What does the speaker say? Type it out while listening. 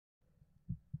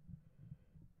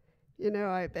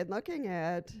I've been looking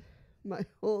at my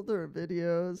older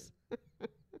videos,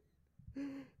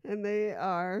 and they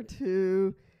are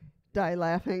to die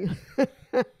laughing.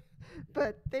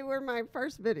 But they were my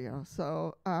first video,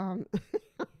 so I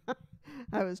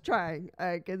was trying.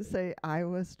 I can say I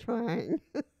was trying.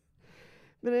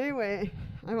 But anyway,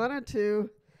 I wanted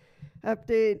to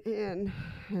update, and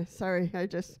sorry, I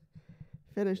just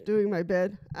finished doing my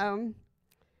bed.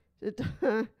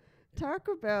 To talk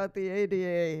about the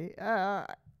ADA.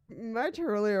 Much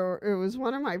earlier, it was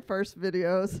one of my first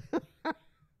videos.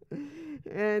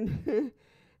 And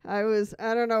I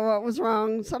don't know what was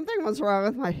wrong. Something was wrong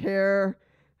with my hair.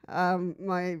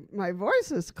 My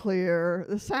voice is clear.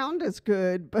 The sound is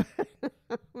good, but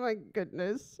my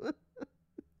goodness.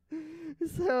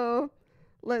 So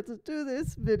let's do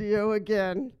this video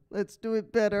again. Let's do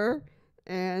it better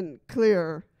and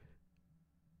clear.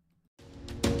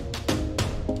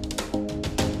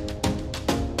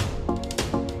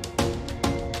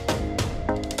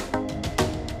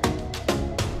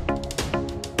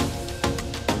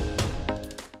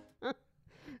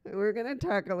 We're going to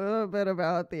talk a little bit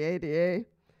about the ADA.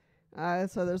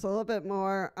 So there's a little bit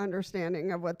more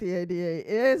understanding of what the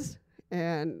ADA is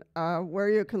and where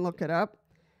you can look it up.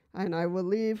 And I will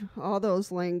leave all those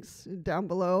links down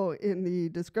below in the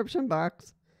description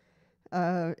box.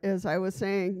 As I was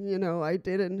saying, I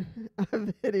did a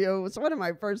video. It was one of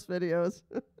my first videos.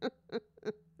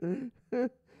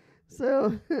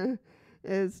 So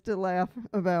it's to laugh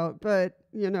about. But,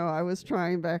 I was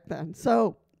trying back then.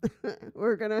 So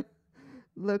we're gonna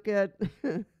look at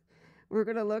the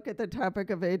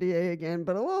topic of ADA again,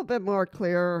 but a little bit more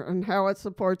clear on how it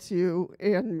supports you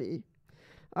and me.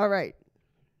 All right.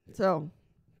 So,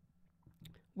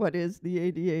 what is the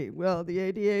ADA? Well, the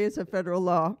ADA is a federal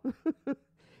law.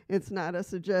 It's not a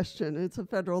suggestion. It's a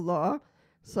federal law.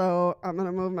 So I'm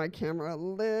gonna move my camera a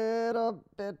little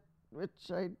bit, which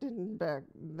I didn't back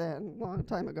then, a long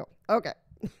time ago. Okay.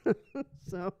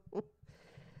 So.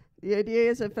 The ADA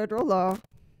is a federal law,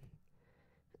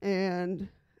 and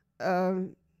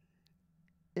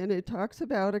it talks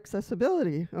about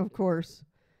accessibility, of course.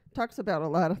 It talks about a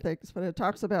lot of things, but it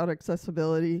talks about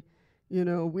accessibility.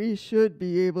 We should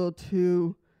be able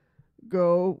to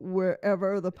go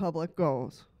wherever the public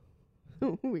goes.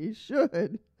 We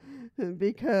should,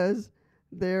 because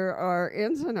there are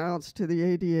ins and outs to the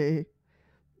ADA.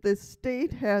 The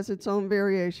state has its own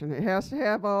variation. It has to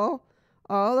have all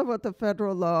of what the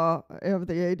federal law of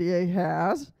the ADA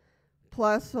has,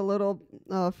 plus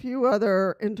a few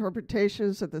other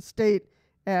interpretations that the state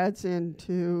adds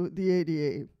into the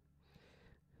ADA.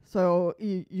 So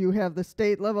you have the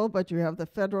state level, but you have the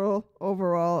federal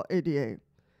overall ADA.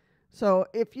 So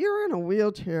if you're in a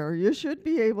wheelchair, you should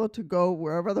be able to go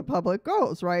wherever the public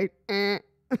goes, right?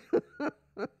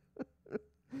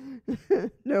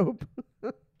 Nope.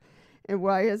 And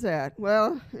why is that?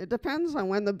 Well, it depends on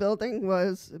when the building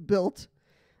was built.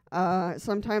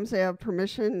 Sometimes they have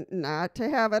permission not to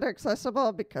have it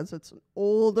accessible because it's an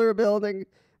older building,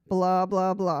 blah,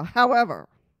 blah, blah. However,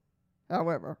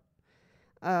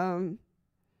 even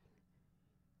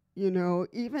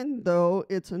though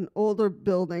it's an older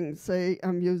building, say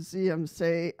a museum,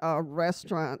 say a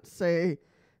restaurant, say,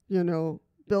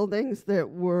 buildings that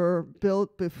were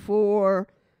built before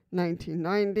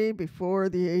 1990, before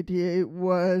the ADA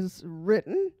was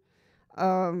written,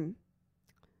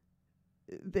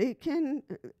 they can,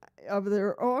 of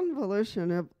their own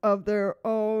volition, of their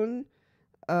own,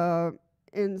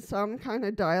 in some kind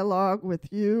of dialogue with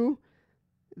you,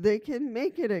 they can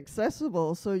make it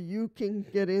accessible so you can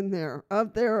get in there,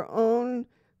 of their own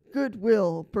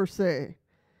goodwill, per se.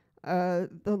 The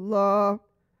law,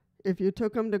 if you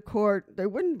took them to court, they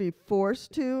wouldn't be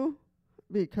forced to,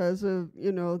 because of,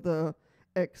 the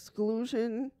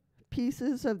exclusion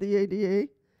pieces of the ADA,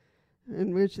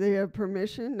 in which they have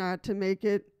permission not to make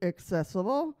it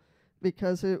accessible,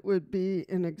 because it would be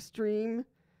an extreme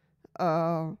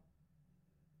hazard.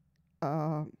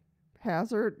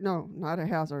 No, not a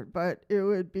hazard, but it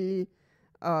would be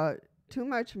too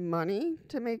much money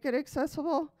to make it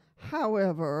accessible.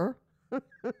 However,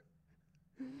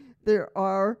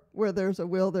 where there's a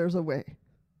will, there's a way.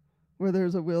 Where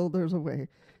there's a will, there's a way.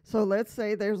 So let's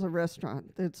say there's a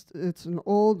restaurant. It's an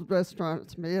old restaurant.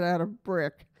 It's made out of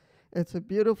brick. It's a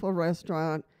beautiful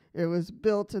restaurant. It was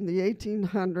built in the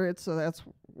 1800s, so that's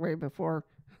way before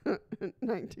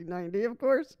 1990, of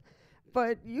course.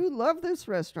 But you love this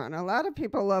restaurant. A lot of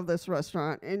people love this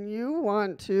restaurant, and you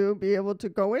want to be able to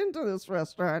go into this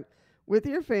restaurant with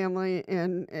your family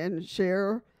and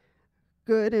share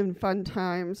good and fun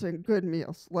times and good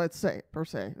meals, let's say, per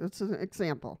se. It's an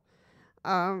example.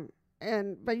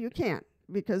 But you can't,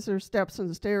 because there's steps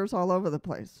and stairs all over the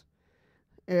place.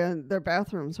 And their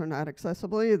bathrooms are not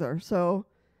accessible either. So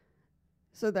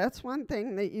that's one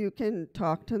thing that you can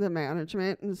talk to the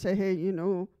management and say, hey,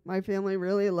 my family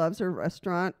really loves our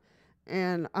restaurant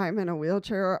and I'm in a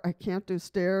wheelchair. I can't do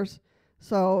stairs.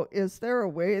 So is there a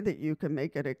way that you can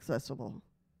make it accessible?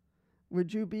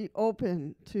 Would you be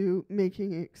open to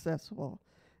making it accessible?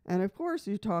 And of course,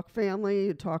 you talk family,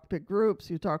 you talk big groups,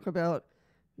 you talk about,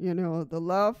 the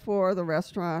love for the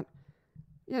restaurant.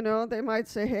 They might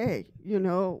say, hey,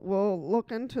 we'll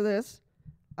look into this.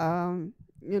 And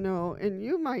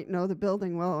you might know the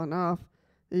building well enough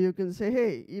that you can say,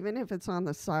 hey, even if it's on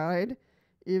the side,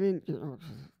 even,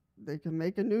 they can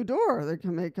make a new door. They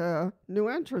can make a new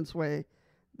entranceway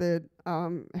that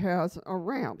has a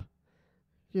ramp.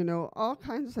 All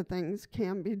kinds of things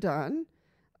can be done.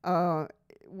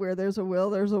 Where there's a will,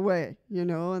 there's a way,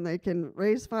 and they can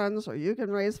raise funds or you can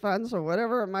raise funds or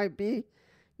whatever it might be.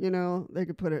 They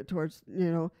could put it towards,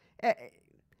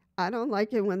 I don't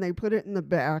like it when they put it in the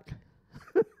back.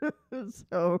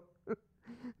 So,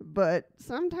 but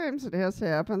sometimes it has to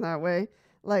happen that way.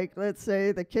 Like, let's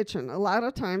say the kitchen. A lot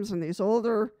of times in these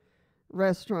older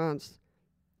restaurants,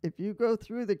 if you go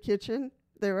through the kitchen,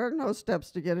 there are no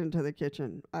steps to get into the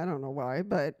kitchen. I don't know why,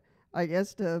 but I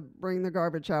guess to bring the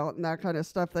garbage out and that kind of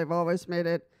stuff, they've always made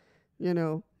it,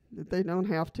 that they don't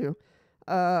have to.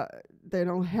 They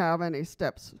don't have any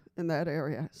steps in that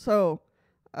area. So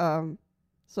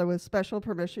with special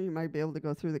permission, you might be able to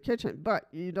go through the kitchen, but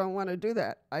you don't want to do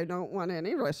that. I don't want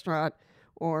any restaurant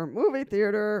or movie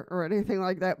theater or anything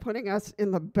like that putting us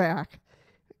in the back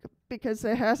because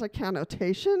it has a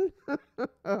connotation.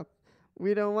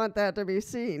 We don't want that to be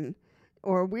seen,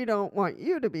 or we don't want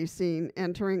you to be seen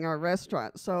entering our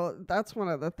restaurant. So that's one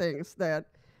of the things that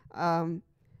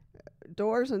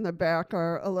doors in the back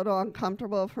are a little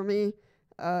uncomfortable for me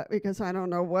because I don't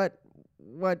know what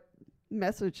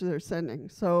message they're sending.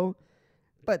 So,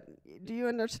 but do you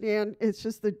understand? It's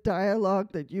just the dialogue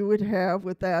that you would have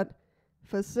with that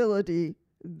facility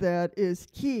that is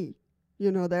key.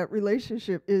 That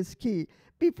relationship is key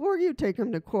before you take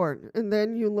them to court. And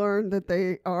then you learn that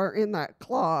they are in that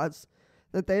clause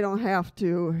that they don't have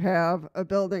to have a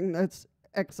building that's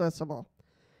accessible.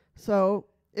 So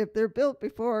if they're built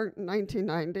before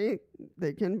 1990,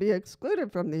 they can be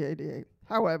excluded from the ADA.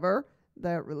 However,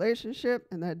 that relationship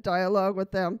and that dialogue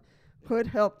with them could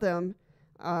help them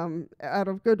out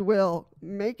of goodwill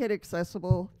make it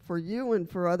accessible for you and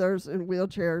for others in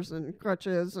wheelchairs and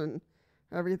crutches and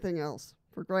everything else,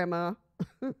 for grandma.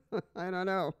 I don't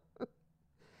know.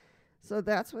 So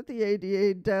that's what the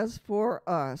ADA does for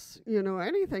us.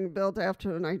 Anything built after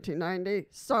 1990,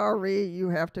 sorry, you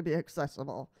have to be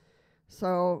accessible.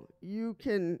 So you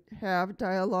can have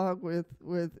dialogue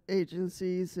with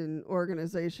agencies and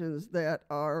organizations that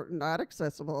are not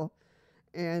accessible,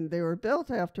 and they were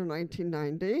built after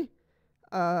 1990.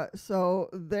 So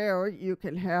there you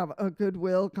can have a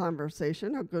goodwill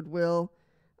conversation, a goodwill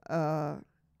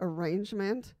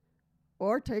arrangement,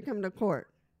 or take them to court.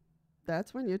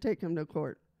 That's when you take them to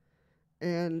court.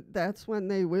 And that's when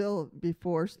they will be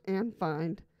forced and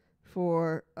fined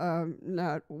for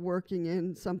not working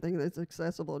in something that's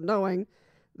accessible, knowing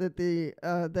that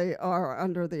they are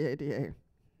under the ADA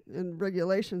and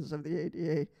regulations of the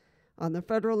ADA on the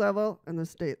federal level and the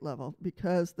state level,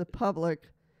 because the public,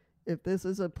 if this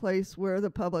is a place where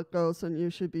the public goes, then you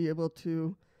should be able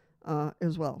to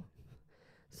as well.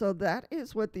 So that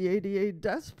is what the ADA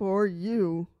does for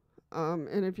you.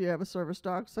 And if you have a service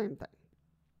dog, same thing.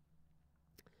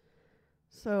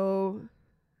 So,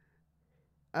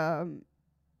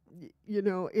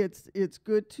 it's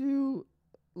good to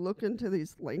look into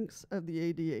these links of the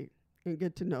ADA and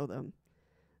get to know them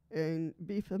and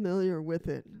be familiar with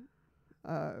it.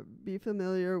 Be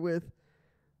familiar with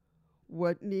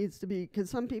what needs to be, because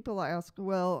some people ask,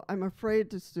 well, I'm afraid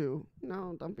to sue.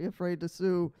 No, don't be afraid to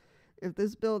sue. If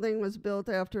this building was built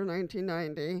after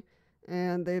 1990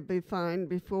 and they'd be fined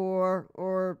before,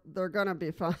 or they're going to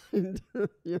be fined,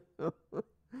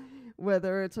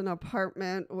 whether it's an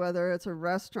apartment, whether it's a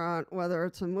restaurant, whether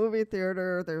it's a movie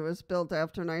theater that was built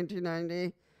after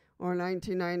 1990 or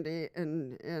 1990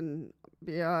 and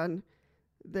beyond,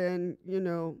 then,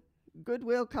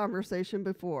 goodwill conversation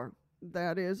before.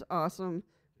 That is awesome.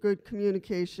 Good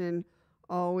communication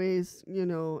always,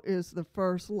 is the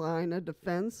first line of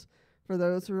defense for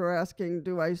those who are asking,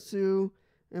 do I sue?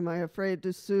 Am I afraid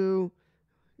to sue?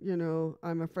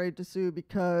 I'm afraid to sue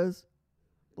because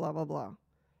blah, blah, blah.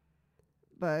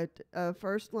 But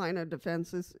first line of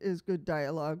defense is good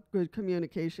dialogue, good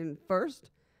communication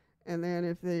first. And then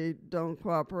if they don't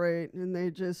cooperate and they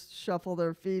just shuffle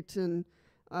their feet and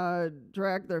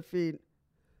drag their feet,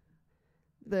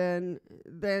 then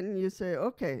you say,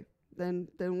 okay, then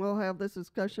we'll have this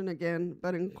discussion again,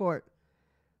 but in court.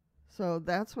 So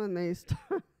that's when they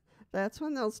start. That's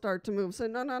when they'll start to move. Say,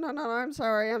 no, I'm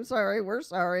sorry, we're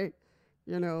sorry,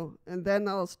 and then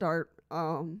they'll start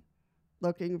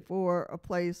looking for a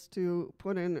place to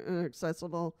put in an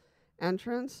accessible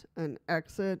entrance, an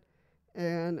exit,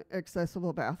 and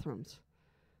accessible bathrooms.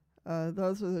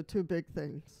 Those are the two big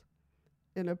things.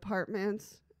 In apartment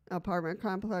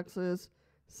complexes,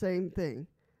 same thing.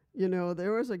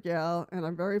 There was a gal, and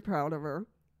I'm very proud of her.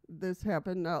 This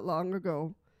happened not long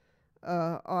ago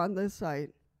on this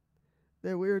site,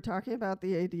 that we were talking about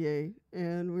the ADA,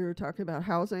 and we were talking about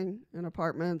housing and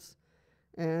apartments,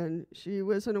 and she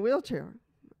was in a wheelchair.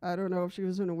 I don't know if she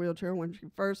was in a wheelchair when she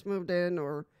first moved in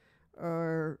or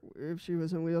if she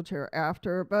was in a wheelchair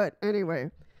after, but anyway,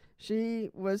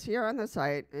 she was here on the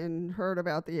site and heard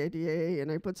about the ADA,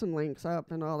 and I put some links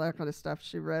up and all that kind of stuff.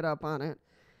 She read up on it,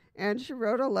 and she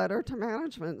wrote a letter to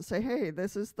management and say, hey,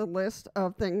 this is the list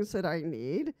of things that I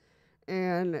need,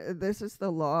 and this is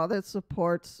the law that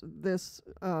supports this,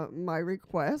 my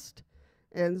request.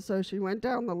 And so she went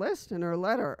down the list in her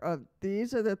letter of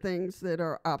these are the things that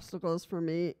are obstacles for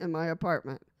me in my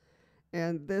apartment.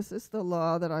 And this is the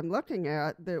law that I'm looking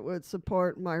at that would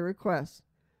support my request.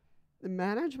 The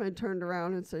management turned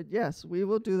around and said, yes, we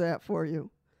will do that for you.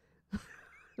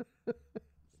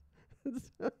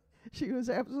 So she was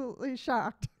absolutely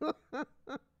shocked.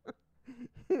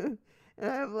 And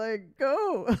I'm like,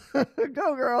 go,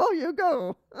 go girl, you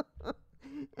go.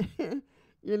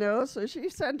 So she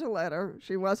sent a letter.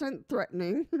 She wasn't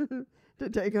threatening to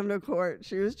take him to court.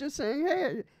 She was just saying,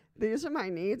 hey, these are my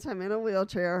needs. I'm in a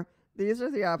wheelchair. These are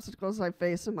the obstacles I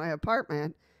face in my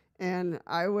apartment, and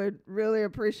I would really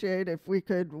appreciate if we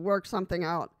could work something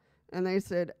out. And they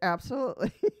said,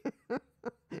 absolutely,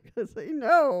 because they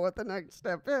know what the next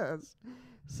step is.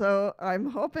 So I'm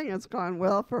hoping it's gone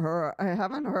well for her. I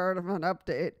haven't heard of an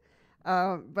update,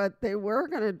 but they were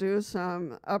going to do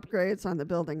some upgrades on the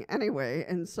building anyway,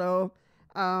 and so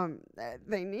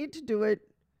they need to do it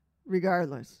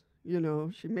regardless.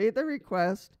 She made the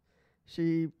request.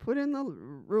 She put in the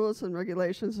rules and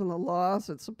regulations and the laws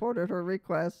that supported her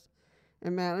request,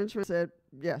 and management said,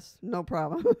 yes, no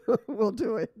problem, we'll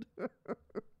do it.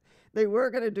 They were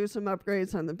going to do some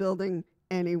upgrades on the building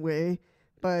anyway,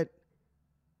 but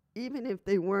even if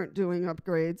they weren't doing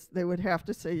upgrades, they would have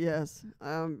to say yes,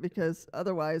 because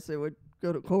otherwise they would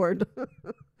go to court,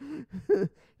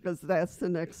 because that's the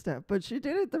next step. But she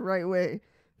did it the right way.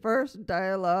 First,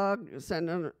 dialogue, you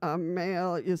send a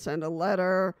mail, you send a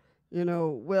letter,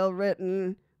 well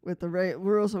written with the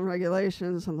rules and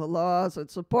regulations and the laws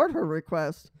that support her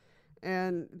request.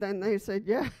 And then they said,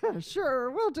 yeah,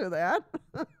 sure, we'll do that.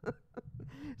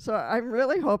 So I'm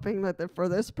really hoping that for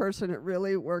this person it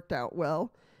really worked out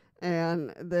well,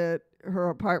 and that her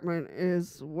apartment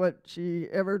is what she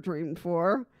ever dreamed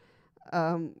for.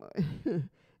 And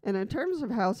in terms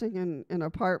of housing in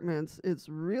apartments, it's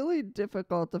really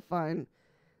difficult to find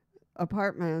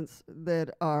apartments that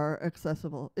are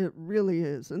accessible. It really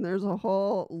is. And there's a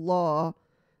whole law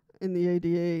in the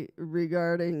ADA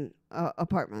regarding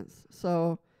apartments.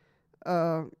 So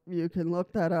you can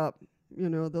look that up.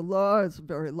 The law is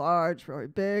very large, very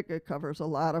big. It covers a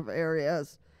lot of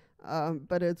areas.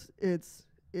 But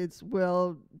it's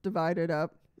well divided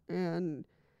up, and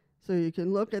so you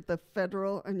can look at the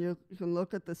federal and you can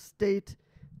look at the state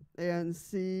and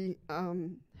see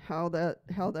how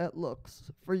that looks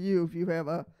for you if you have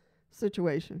a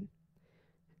situation.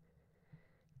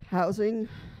 Housing,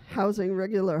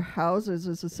 regular houses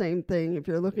is the same thing. If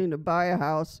you're looking to buy a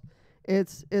house,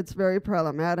 it's very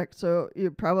problematic. So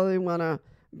you probably want to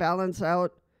balance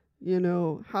out,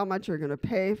 how much you're going to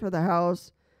pay for the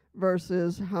house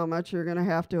versus how much you're going to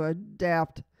have to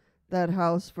adapt that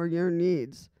house for your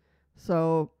needs.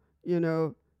 So,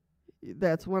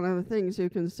 that's one of the things you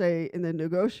can say in the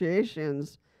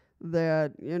negotiations,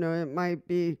 that, it might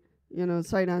be,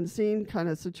 sight unseen kind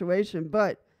of situation,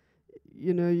 but,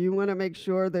 you want to make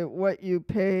sure that what you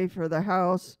pay for the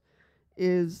house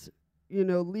is,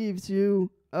 leaves you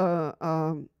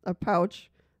a pouch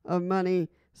of money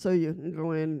so you can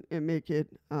go in and make it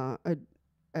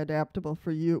adaptable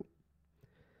for you,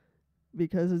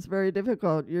 because it's very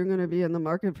difficult. You're going to be in the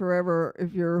market forever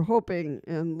if you're hoping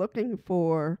and looking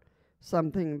for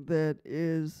something that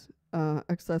is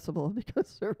accessible,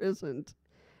 because there isn't.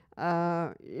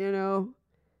 I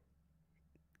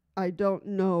don't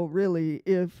know really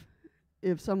if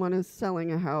someone is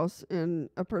selling a house and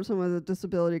a person with a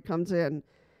disability comes in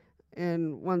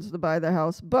and wants to buy the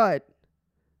house, but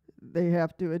they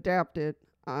have to adapt it.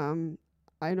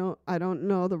 I don't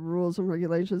know the rules and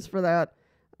regulations for that,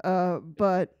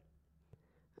 but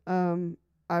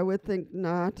I would think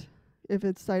not. If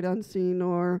it's sight unseen,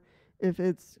 or if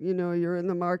it's, you're in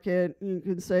the market, you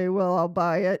can say, well, I'll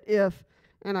buy it if,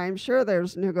 and I'm sure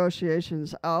there's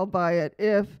negotiations. I'll buy it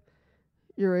if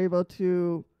you're able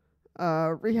to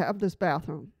rehab this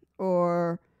bathroom,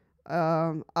 or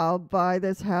I'll buy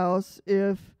this house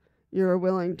if you're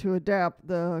willing to adapt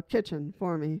the kitchen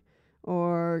for me,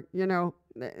 or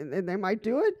they might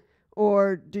do it.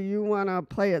 Or do you want to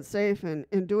play it safe and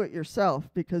do it yourself,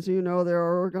 because there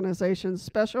are organizations,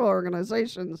 special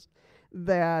organizations,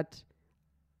 that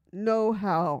know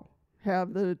how,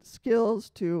 have the skills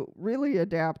to really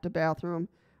adapt a bathroom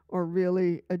or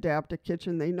really adapt a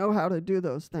kitchen. They know how to do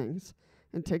those things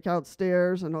and take out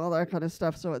stairs and all that kind of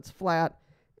stuff so it's flat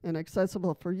and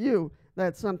accessible for you.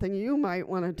 That's something you might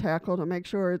want to tackle to make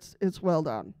sure it's well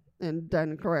done and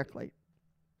done correctly.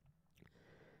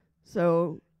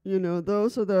 So,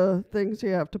 those are the things you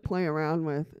have to play around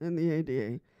with in the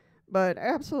ADA. But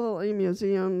absolutely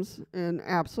museums and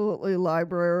absolutely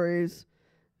libraries,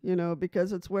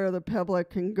 because it's where the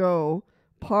public can go.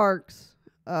 Parks,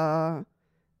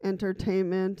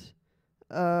 entertainment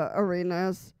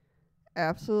arenas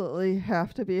absolutely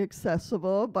have to be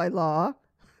accessible by law.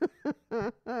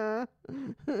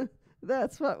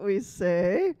 That's what we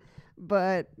say.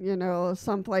 But,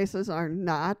 some places are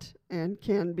not and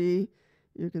can be.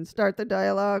 You can start the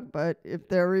dialogue, but if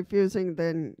they're refusing,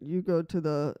 then you go to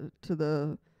the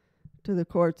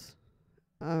courts,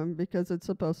 because it's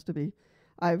supposed to be.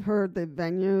 I've heard the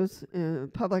venues,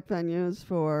 public venues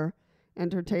for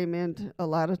entertainment, a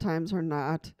lot of times are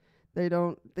not.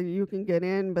 You can get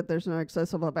in, but there's no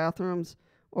accessible bathrooms,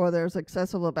 or there's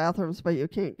accessible bathrooms, but you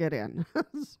can't get in.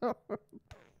 So,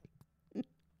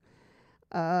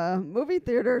 movie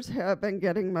theaters have been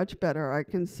getting much better. I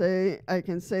can say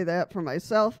that for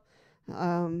myself,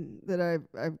 that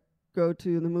I go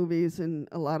to the movies, and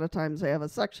a lot of times they have a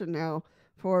section now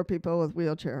for people with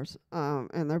wheelchairs,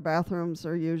 and their bathrooms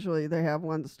are usually, they have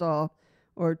one stall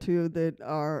or two that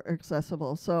are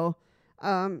accessible. So,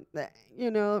 the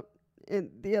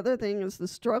other thing is the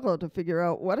struggle to figure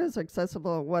out what is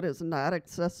accessible and what is not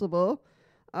accessible.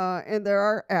 And there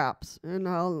are apps, and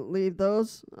I'll leave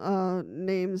those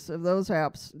names of those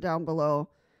apps down below.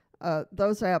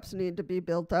 Those apps need to be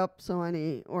built up so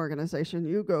any organization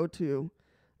you go to,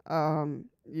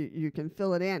 you can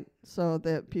fill it in so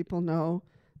that people know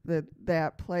that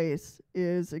that place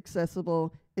is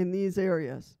accessible in these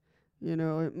areas.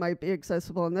 It might be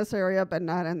accessible in this area, but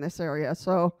not in this area.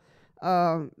 So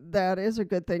that is a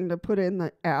good thing to put in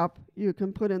the app. You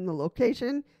can put in the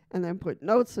location and then put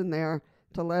notes in there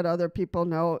to let other people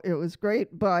know it was great,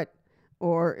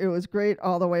 or it was great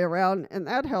all the way around. And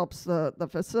that helps the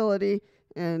facility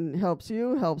and helps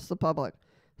the public.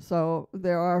 So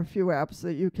there are a few apps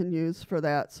that you can use for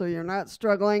that. So you're not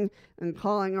struggling and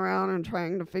calling around and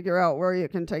trying to figure out where you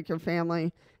can take your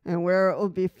family and where it will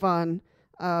be fun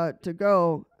to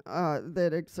go,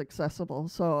 that it's accessible.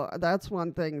 So that's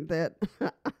one thing that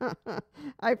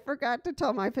I forgot to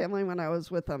tell my family when I was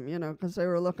with them, because they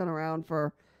were looking around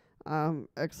for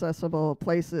accessible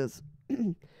places.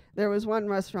 There was one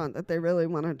restaurant that they really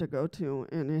wanted to go to,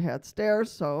 and it had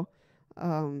stairs, so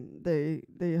they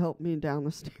helped me down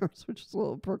the stairs, which is a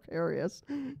little precarious,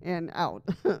 and out.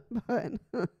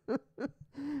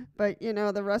 but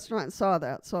the restaurant saw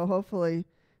that, so hopefully,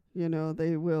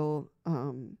 they will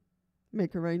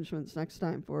make arrangements next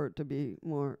time for it to be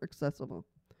more accessible.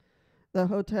 The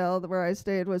hotel where I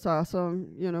stayed was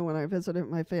awesome, when I visited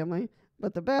my family,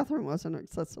 but the bathroom wasn't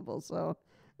accessible, so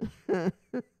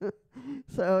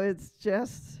so it's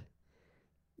just,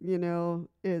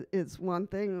 it's one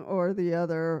thing or the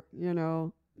other,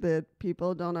 that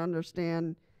people don't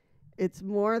understand. It's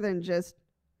more than just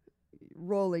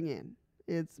rolling in.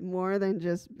 It's more than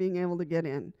just being able to get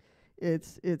in.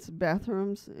 It's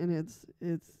bathrooms, and it's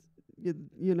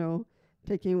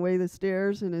taking away the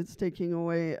stairs, and it's taking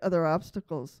away other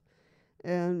obstacles.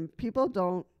 And people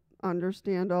don't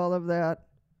understand all of that.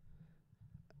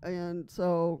 And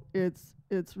so it's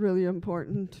really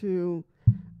important to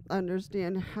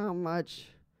understand how much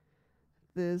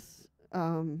this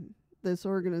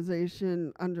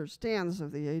organization understands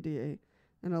of the ADA.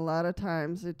 And a lot of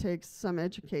times it takes some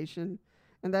education.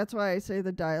 And that's why I say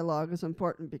the dialogue is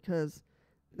important, because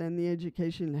then the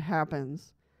education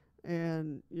happens.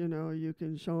 And, you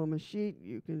can show them a sheet,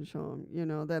 you can show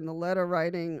them, then the letter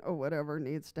writing or whatever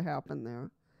needs to happen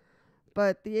there.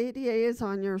 But the ADA is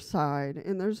on your side,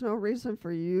 and there's no reason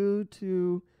for you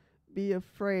to be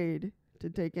afraid to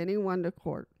take anyone to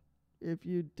court If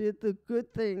you did the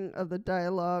good thing of the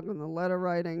dialogue and the letter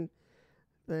writing,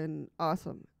 then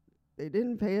awesome. They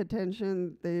didn't pay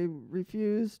attention, they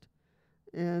refused,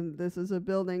 and this is a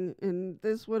building, and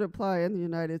this would apply in the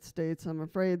United States. I'm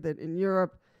afraid that in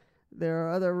Europe, there are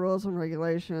other rules and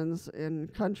regulations. In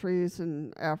countries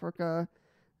in Africa,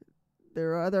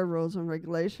 there are other rules and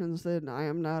regulations that I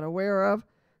am not aware of.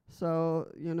 So,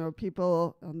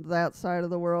 people on that side of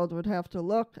the world would have to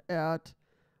look at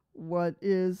what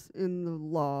is in the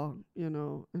law,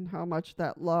 and how much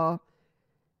that law,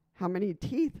 how many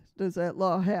teeth does that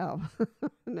law have?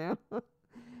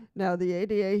 Now, the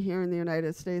ADA here in the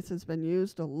United States has been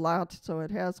used a lot, so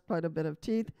it has quite a bit of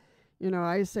teeth.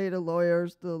 I say to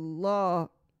lawyers, the law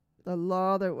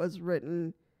that was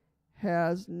written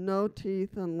has no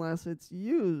teeth unless it's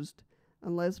used,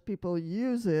 unless people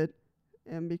use it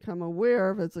and become aware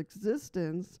of its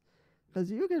existence,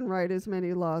 because you can write as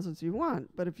many laws as you want,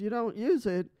 but if you don't use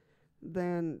it,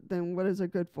 then what is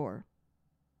it good for?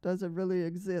 Does it really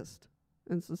exist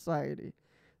in society?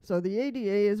 So the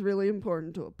ADA is really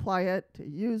important to apply it, to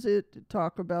use it, to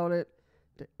talk about it,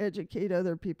 to educate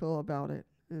other people about it.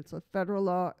 It's a federal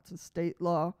law, it's a state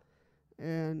law,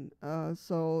 and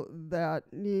so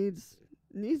that needs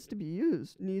to be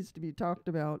used, needs to be talked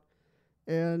about.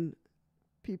 And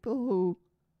people who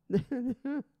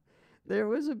there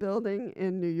was a building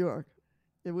in New York.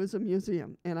 It was a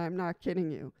museum, and I'm not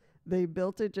kidding you. They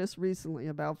built it just recently,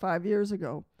 about 5 years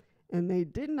ago, and they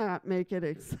did not make it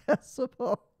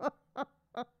accessible.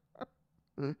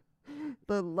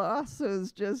 The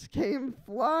losses just came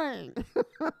flying.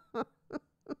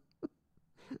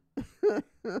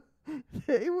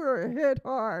 They were hit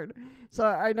hard. So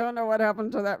I don't know what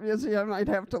happened to that museum. I'd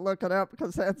have to look it up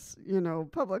because that's,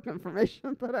 public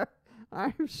information, but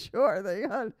I'm sure they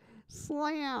got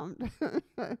slammed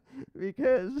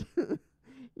because,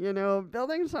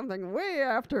 building something way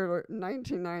after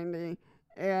 1990,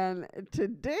 and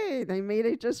today they made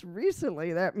it just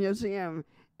recently, that museum,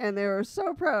 and they were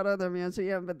so proud of the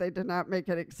museum, but they did not make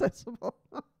it accessible.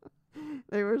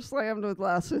 They were slammed with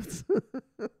lawsuits.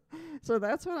 So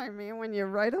that's what I mean when you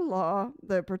write a law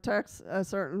that protects a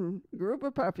certain group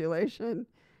of population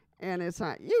and it's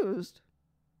not used,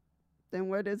 then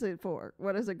what is it for?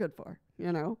 What is it good for?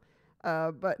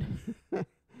 But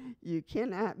you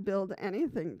cannot build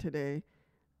anything today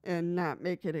and not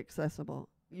make it accessible.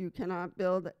 You cannot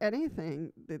build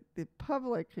anything that the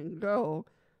public can go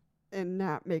and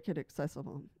not make it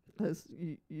accessible. Because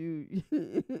you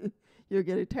you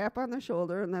get a tap on the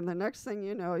shoulder, and then the next thing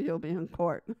you know, you'll be in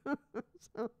court.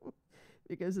 So,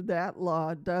 because that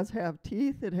law does have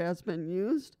teeth. It has been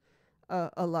used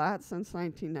a lot since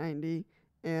 1990,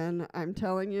 and I'm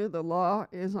telling you, the law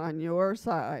is on your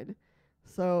side.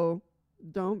 So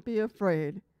don't be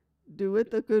afraid. Do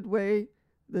it the good way,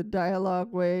 the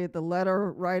dialogue way, the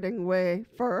letter writing way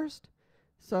first,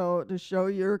 so to show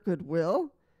your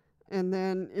goodwill. And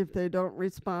then if they don't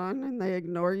respond and they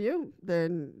ignore you,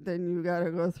 then you got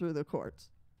to go through the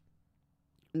courts.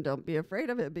 And don't be afraid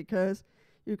of it, because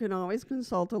you can always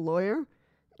consult a lawyer.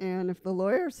 And if the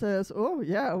lawyer says, "Oh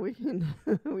yeah, we can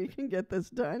we can get this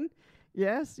done,"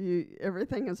 yes,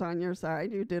 everything is on your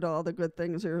side. You did all the good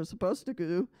things you were supposed to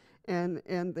do, and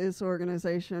this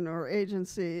organization or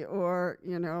agency or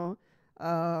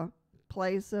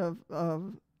place of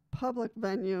public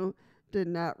venue did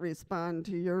not respond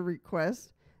to your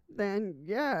request, then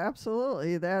yeah,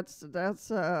 absolutely, that's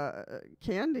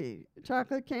candy,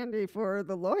 chocolate candy for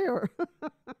the lawyer.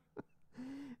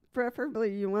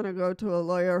 Preferably, you want to go to a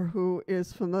lawyer who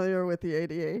is familiar with the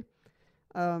ADA.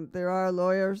 There are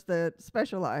lawyers that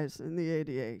specialize in the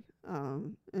ADA,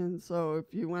 and so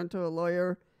if you went to a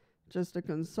lawyer just to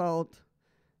consult,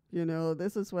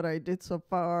 this is what I did so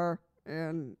far,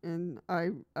 and I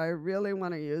really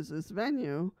want to use this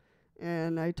venue.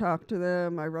 And I talked to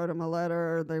them, I wrote them a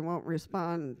letter, they won't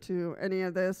respond to any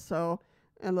of this,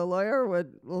 and the lawyer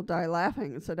will die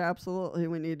laughing and said, absolutely,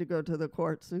 we need to go to the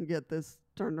courts and get this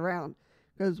turned around.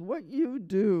 Because what you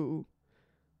do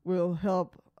will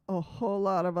help a whole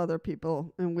lot of other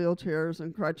people in wheelchairs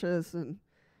and crutches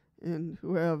and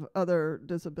who have other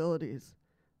disabilities,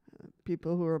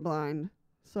 people who are blind.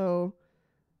 So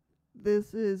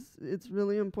it's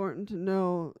really important to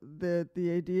know that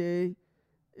the ADA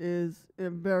is a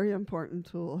very important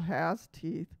tool, has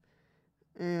teeth,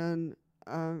 and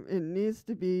it needs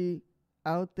to be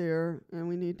out there, and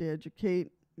we need to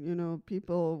educate,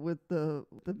 people with the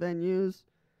venues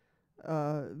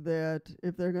that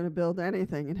if they're going to build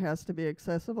anything, it has to be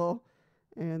accessible,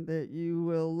 and that you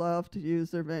will love to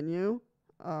use their venue,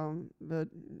 but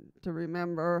to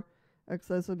remember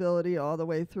accessibility all the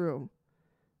way through.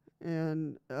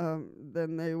 And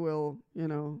then they will,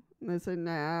 and they say,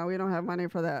 nah, we don't have money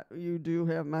for that. You do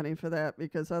have money for that,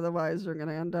 because otherwise you're going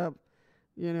to end up,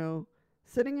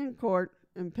 sitting in court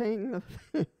and paying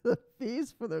the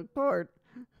fees for the court,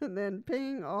 and then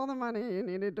paying all the money you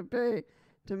needed to pay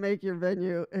to make your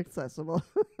venue accessible.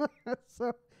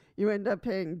 So you end up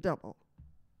paying double.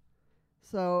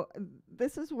 So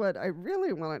this is what I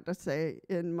really wanted to say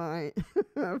in my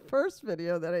first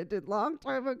video that I did long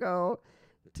time ago,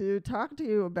 to talk to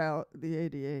you about the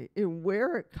ADA and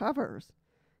where it covers.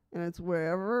 And it's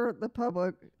wherever the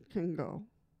public can go.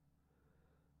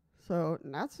 So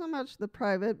not so much the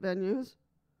private venues,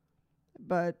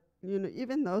 but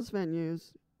even those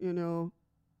venues,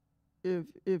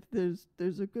 if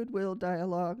there's a goodwill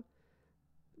dialogue,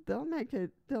 they'll make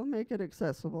it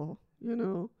accessible,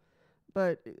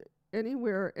 But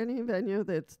anywhere, any venue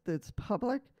that's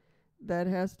public, that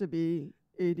has to be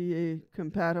ADA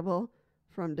compatible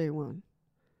from day one.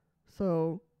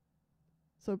 So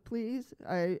please,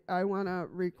 I want to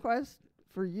request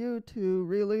for you to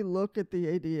really look at the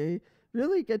ADA,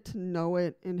 really get to know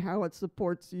it and how it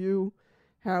supports you,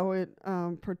 how it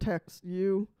protects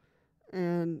you,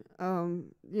 and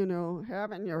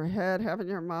have in your head, have in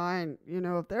your mind,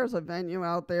 if there's a venue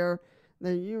out there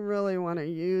that you really want to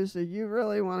use, that you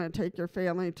really want to take your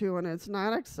family to, and it's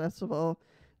not accessible,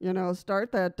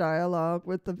 start that dialogue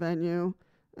with the venue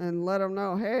and let them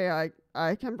know, hey,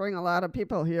 I can bring a lot of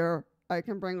people here. I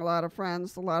can bring a lot of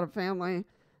friends, a lot of family,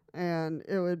 and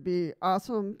it would be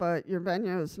awesome, but your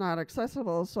venue is not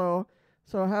accessible, so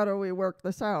how do we work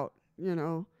this out,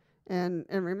 And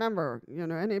remember,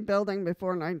 any building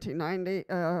before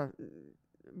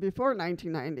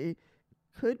 1990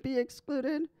 could be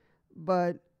excluded,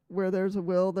 but where there's a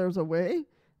will, there's a way,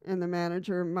 and the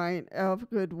manager might have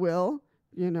goodwill,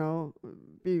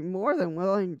 be more than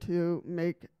willing to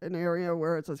make an area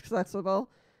where it's accessible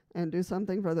and do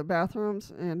something for the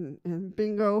bathrooms, and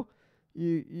bingo,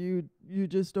 you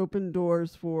just open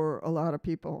doors for a lot of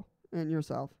people and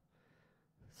yourself.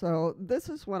 So this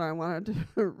is what I wanted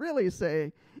to really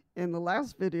say in the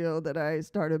last video that I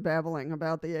started babbling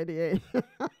about the ADA.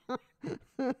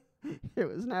 It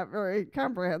was not very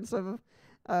comprehensive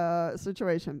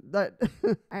situation, but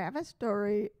I have a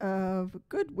story of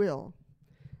goodwill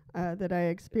that I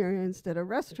experienced at a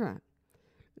restaurant.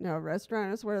 Now, a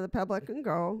restaurant is where the public can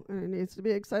go, and it needs to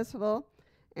be accessible.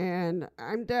 And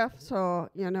I'm deaf, so,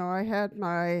 I had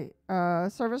my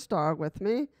service dog with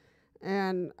me,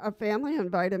 and a family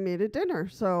invited me to dinner.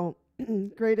 So,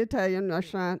 great Italian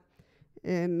restaurant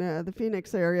in the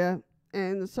Phoenix area.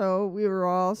 And so we were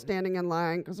all standing in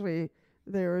line because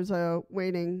there was a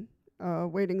waiting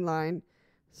line.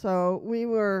 So we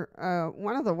were,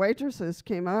 one of the waitresses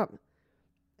came up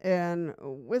and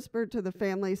whispered to the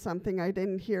family something. I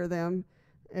didn't hear them.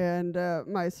 And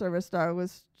my service dog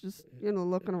was just,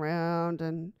 looking around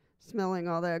and smelling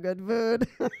all that good food.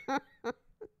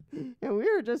 And we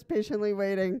were just patiently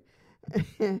waiting.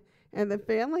 And the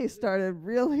family started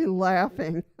really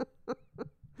laughing.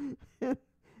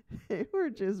 They were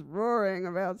just roaring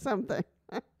about something.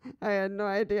 I had no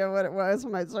idea what it was.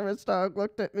 My service dog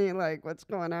looked at me like, what's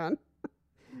going on?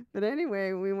 But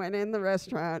anyway, we went in the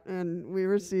restaurant, and we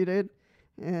were seated.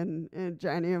 And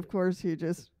Johnny, of course, he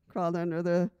just crawled under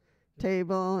the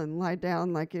table and lied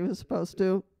down like he was supposed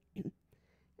to.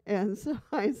 And so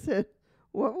I said,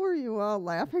 what were you all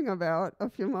laughing about a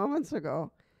few moments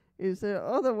ago? He said,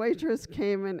 oh, the waitress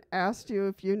came and asked you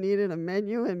if you needed a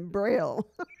menu in Braille.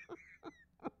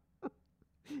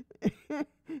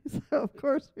 So, of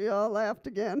course, we all laughed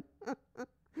again.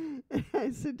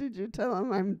 I said, did you tell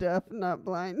him I'm deaf, not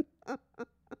blind?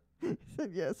 He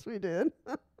said, yes, we did.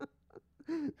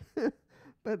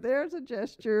 But there's a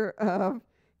gesture of,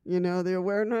 the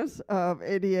awareness of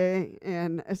ADA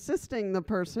and assisting the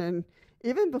person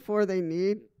even before they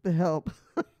need the help.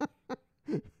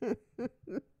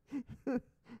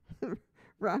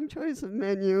 Wrong choice of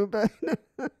menu, but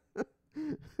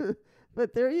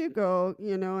but there you go,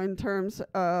 in terms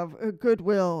of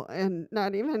goodwill, and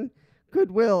not even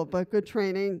goodwill, but good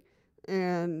training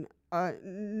and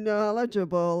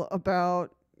knowledgeable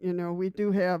about, we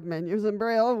do have menus in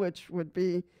Braille, which would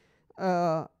be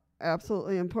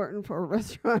absolutely important for a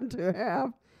restaurant to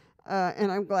have.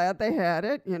 And I'm glad they had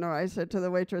it. I said to the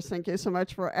waitress, thank you so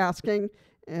much for asking,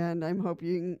 and I'm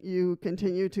hoping you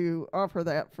continue to offer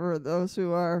that for those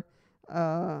who are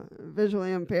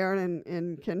visually impaired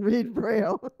and can read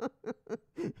Braille.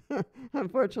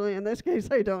 Unfortunately, in this case,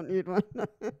 I don't need one.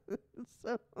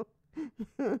 So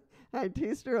I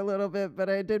teased her a little bit, but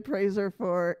I did praise her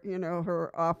for,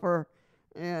 her offer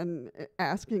and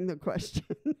asking the question.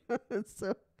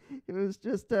 So It was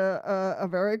just a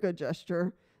very good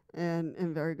gesture and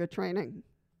very good training.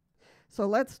 So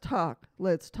let's talk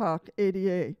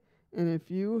ADA. And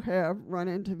if you have run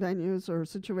into venues or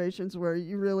situations where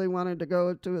you really wanted to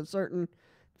go to a certain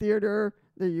theater,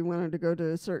 that you wanted to go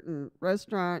to a certain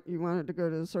restaurant, you wanted to go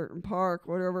to a certain park,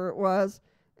 whatever it was,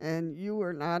 and you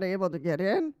were not able to get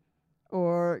in,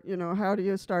 or, how do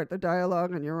you start the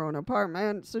dialogue in your own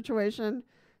apartment situation?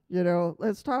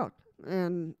 Let's talk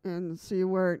and see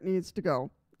where it needs to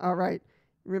go. All right.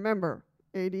 Remember,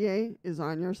 ADA is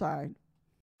on your side.